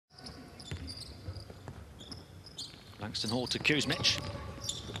Langston Hall to Kuzmic.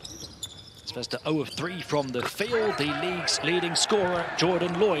 Zvezda 0 of 3 from the field. The league's leading scorer,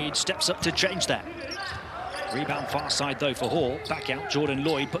 Jordan Loyd, steps up to change that. Rebound far side though for Hall. Back out, Jordan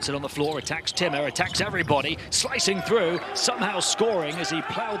Loyd puts it on the floor, attacks Timmer, attacks everybody, slicing through, somehow scoring as he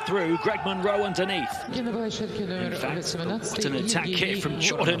ploughed through Greg Monroe underneath. In fact, what an attack here from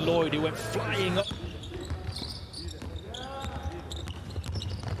Jordan Loyd, who went flying up.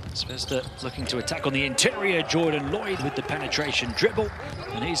 Zvezda looking to attack on the interior. Jordan Loyd with the penetration dribble,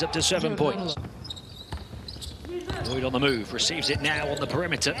 and he's up to 7 points. Loyd on the move, receives it now on the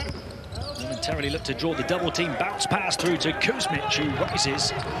perimeter. Momentarily look to draw the double team, bounce pass through to Kuzmic, who rises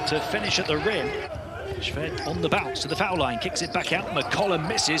to finish at the rim. Shved on the bounce to the foul line, kicks it back out. McCollum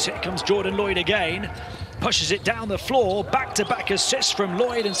misses. Here comes Jordan Loyd again. Pushes it down the floor. Back-to-back assists from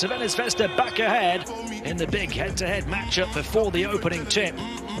Loyd, and Crvena Zvezda back ahead in the big head-to-head matchup before the opening tip.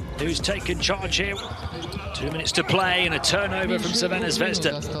 Who's taken charge here? 2 minutes to play and a turnover from Crvena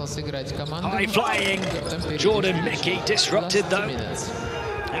Zvezda. High flying Jordan Mickey, disrupted though.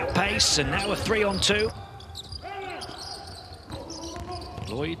 At pace, and now a 3-on-2.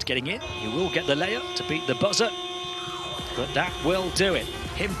 Loyd getting in. He will get the layup to beat the buzzer, but that will do it.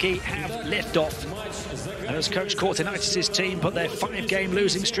 Khimki have liftoff, and as coach Kortinitis' team put their 5-game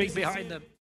losing streak behind them.